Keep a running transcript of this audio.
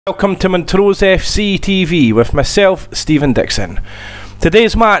Welcome to Montrose FC TV with myself, Stephen Dixon.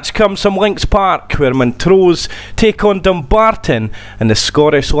 Today's match comes from Links Park, where Montrose take on Dumbarton in the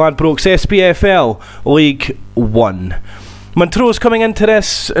Scottish Ladbrokes SPFL League 1. Montrose coming into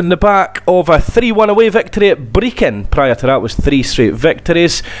this in the back of a 3-1 away victory at Brecon. Prior to that was 3 straight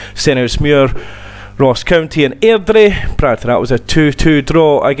victories. Sennersmuir, Ross County and Airdrie. Prior to that was a 2-2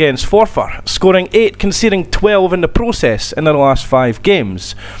 draw against Forfar, scoring 8, conceding 12 in the process in their last 5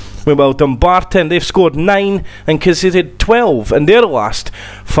 games. Meanwhile, Dumbarton, they've scored 9 and conceded 12 in their last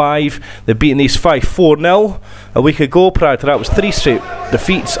 5. They've beaten these 5 4-0 a week ago. Prior to that was 3 straight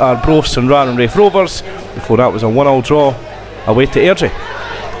defeats, Arbroath and Ryan Raith Rovers. Before that was a 1-1 draw away to Airdrie.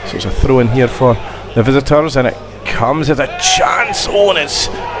 So it's a throw in here for the visitors, and it comes as a chance. Oh, and it's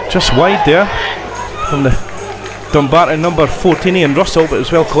just wide there from the Dumbarton number 14, Ian Russell, but it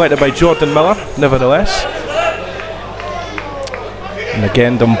was well collected by Jordan Miller nevertheless. And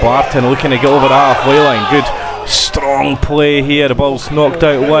again Dumbarton looking to get over the halfway line. Good strong play here. The ball's knocked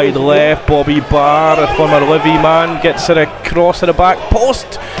out wide left. Bobby Barr, a former Livy man, gets it across at the back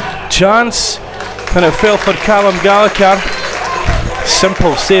post. Chance, and it fell for Callum Gallagher.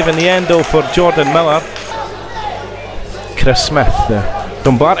 Simple save in the end though for Jordan Miller. Chris Smith, the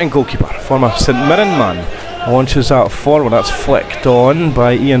Dumbarton goalkeeper, former St Mirren man, launches that forward. That's flicked on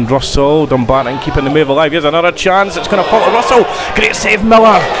by Ian Russell. Dumbarton keeping the move alive. Here's another chance. It's going to fall to Russell. Great save,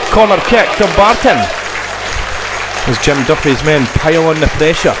 Miller. Corner kick, Dumbarton. As Jim Duffy's men pile on the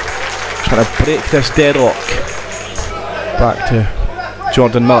pressure, trying to break this deadlock. Back to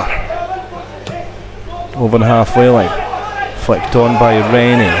Jordan Miller. Over the halfway line. Flicked on by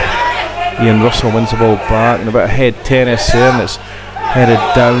Rennie. Ian Russell wins the ball back. And a bit of head tennis there, and it's headed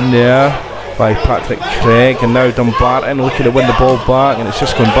down there by Patrick Craig. And now Dumbarton looking to win the ball back, and it's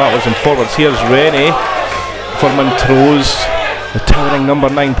just going backwards and forwards. Here's Rennie for Montrose. The towering number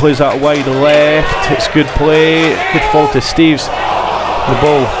 9 plays that wide left. It's good play. Good fall to Steves. The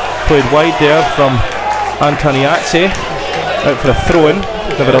ball played wide there from Antoniazzi. Out for a throw-in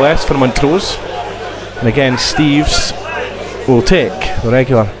nevertheless for Montrose. And again Steves will take the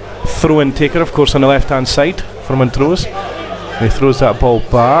regular throw-in taker, of course, on the left-hand side for Montrose. He throws that ball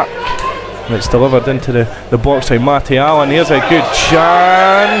back, and it's delivered into the box by Matty Allen. Here's a good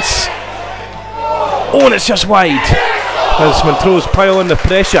chance. Oh, and it's just wide as Montrose pile on the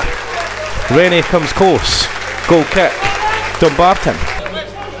pressure. Rennie comes close. Goal kick, Dumbarton.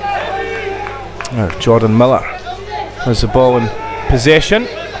 Now Jordan Miller has the ball in possession.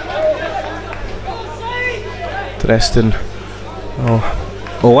 Dressed in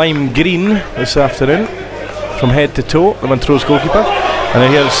lime green this afternoon from head to toe, the Montrose goalkeeper. And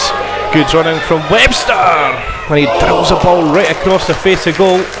then here's good running from Webster, and he drills the ball right across the face of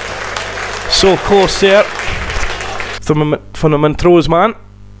goal. So close there from the Montrose man.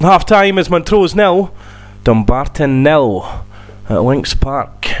 Half time is Montrose 0, Dumbarton 0 at Links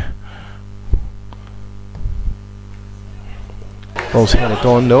Park. Ball's headed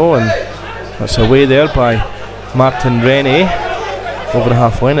on though, and that's away there by Martin Rennie. Over the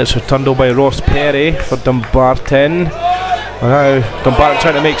half line, it's returned by Ross Perry for Dumbarton. And now Dumbarton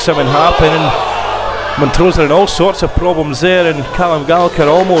trying to make something happen, and Montrose are in all sorts of problems there, and Callum Gallagher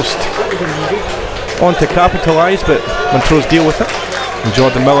almost on to capitalise, but Montrose deal with it. And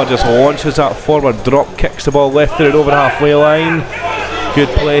Jordan Miller just launches that forward, drop kicks the ball left through over the halfway line. Good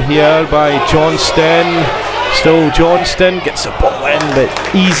play here by Johnston. Still Johnston gets the ball in,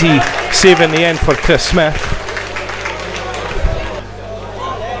 but easy save in the end for Chris Smith.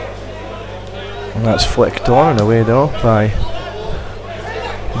 And that's flicked on and away though by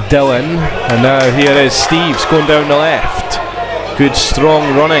Dylan. And now here is Steves going down the left. Good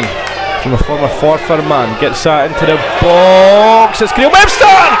strong running from a former Forfar man. Gets that into the box. It's Graham Webster!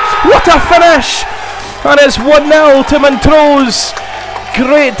 What a finish! And it's 1-0 to Montrose.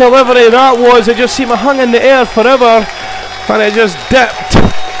 Great delivery that was. It just seemed to hang in the air forever, and it just dipped,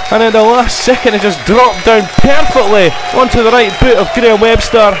 and in the last second it just dropped down perfectly onto the right boot of Graham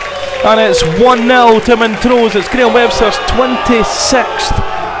Webster. And it's 1-0 to Montrose. It's Graham Webster's 26th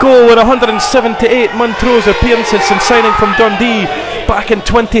goal in 178 Montrose appearances since signing from Dundee back in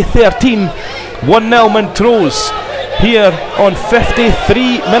 2013. 1-0 Montrose here on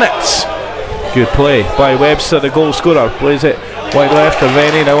 53 minutes. Good play by Webster, the goal scorer. Plays it wide left to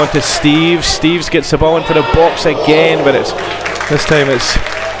Rennie, now onto Steves. Steves gets the ball into the box again, but this time it's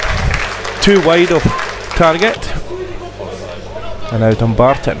too wide of target. And now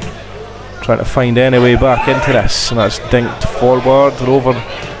Dumbarton trying to find any way back into this, and that's dinked forward, overlapping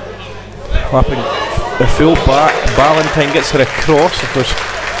the full back. Ballantyne gets her across. Of course,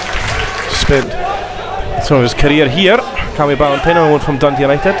 spent some of his career here. Cammy Ballantyne on one from Dundee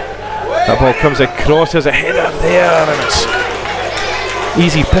United. That ball comes across, there's a header there, and it's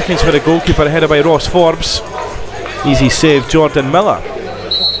easy pickings for the goalkeeper, headed by Ross Forbes. Easy save, Jordan Miller.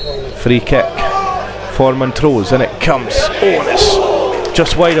 Free kick for Montrose, and it comes. Oh, and it's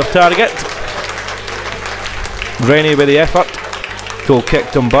just wide of target. Rennie with the effort. Goal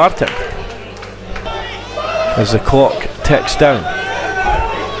kick Dumbarton. As the clock ticks down.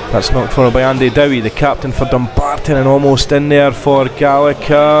 That's knocked forward by Andy Dowie, the captain for Dumbarton, and almost in there for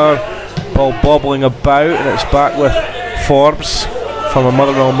Gallagher. Ball bobbling about, and it's back with Forbes from a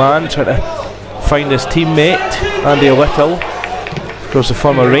Motherwell man, trying to find his teammate, Andy Little. Of course, the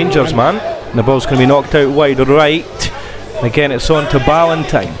former Rangers man. And the ball's going to be knocked out wide right. And again, it's on to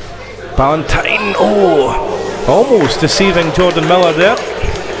Ballantyne. Ballantyne, oh, almost deceiving Jordan Miller there.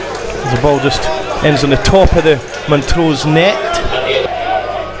 As the ball just ends on the top of the Montrose net.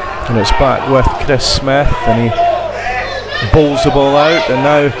 And it's back with Chris Smith, and he bowls the ball out, and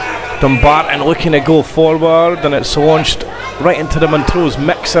now Dumbarton looking to go forward, and it's launched right into the Montrose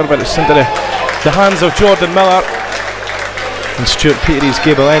mixer, but it's into the hands of Jordan Miller. And Stuart Peter's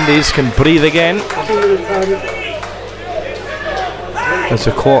Gable Endies can breathe again as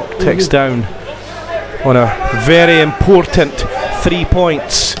the clock ticks down on a very important 3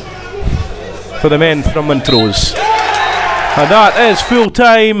 points for the men from Montrose. And that is full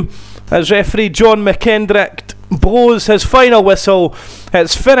time as referee John McKendrick blows his final whistle.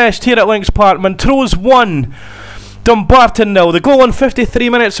 It's finished here at Links Park. Montrose 1, Dumbarton 0. The goal in 53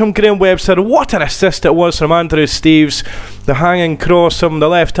 minutes from Graham Webster. What an assist it was from Andrew Steeves. The hanging cross from the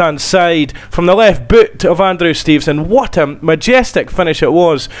left hand side, from the left boot of Andrew Steeves, and what a majestic finish it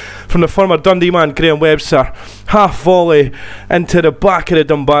was from the former Dundee man Graham Webster. Half volley into the back of the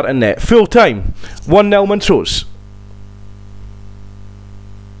Dumbarton net. Full time 1-0 Montrose.